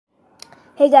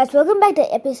Hey guys, welcome back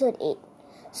to episode 8.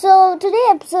 So today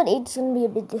episode 8 is going to be a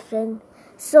bit different.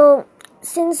 So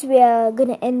since we are going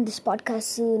to end this podcast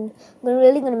soon, I'm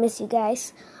really going to miss you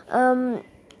guys. I'm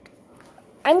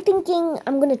thinking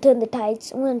I'm going to turn the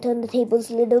tides. I'm going to turn the tables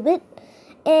a little bit.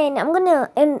 And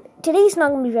today is not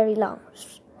going to be very long.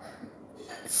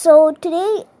 So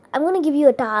today I'm going to give you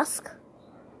a task.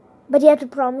 But you have to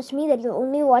promise me that you'll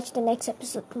only watch the next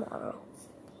episode tomorrow.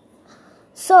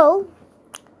 So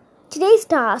today's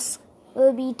task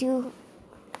will be to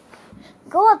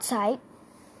go outside,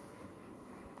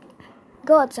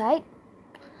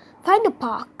 find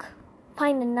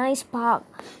a nice park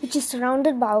which is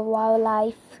surrounded by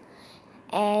wildlife,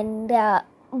 and there are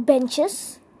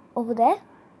benches over there.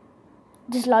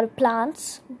 There's a lot of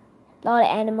plants, a lot of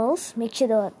animals. Make sure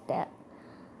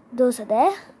those are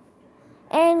there.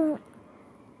 And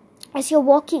as you're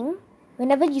walking,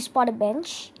 whenever you spot a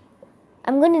bench,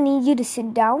 I'm going to need you to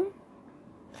sit down.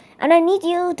 And I need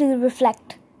you to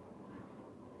reflect.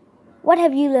 What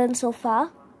have you learned so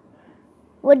far?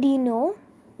 What do you know?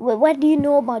 What do you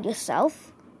know about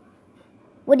yourself?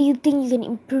 What do you think you can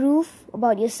improve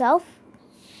about yourself?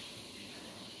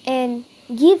 And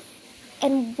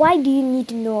why do you need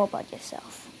to know about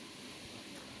yourself?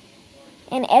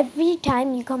 And every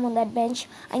time you come on that bench,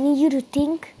 I need you to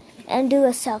think and do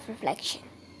a self-reflection.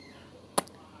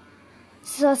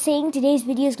 So saying today's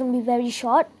video is going to be very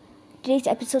short. Today's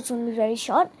episode is going to be very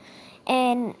short.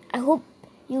 And I hope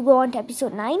you go on to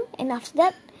episode 9. And after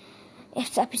that,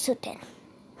 it's episode 10.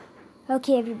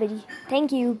 Okay, everybody.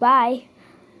 Thank you. Bye.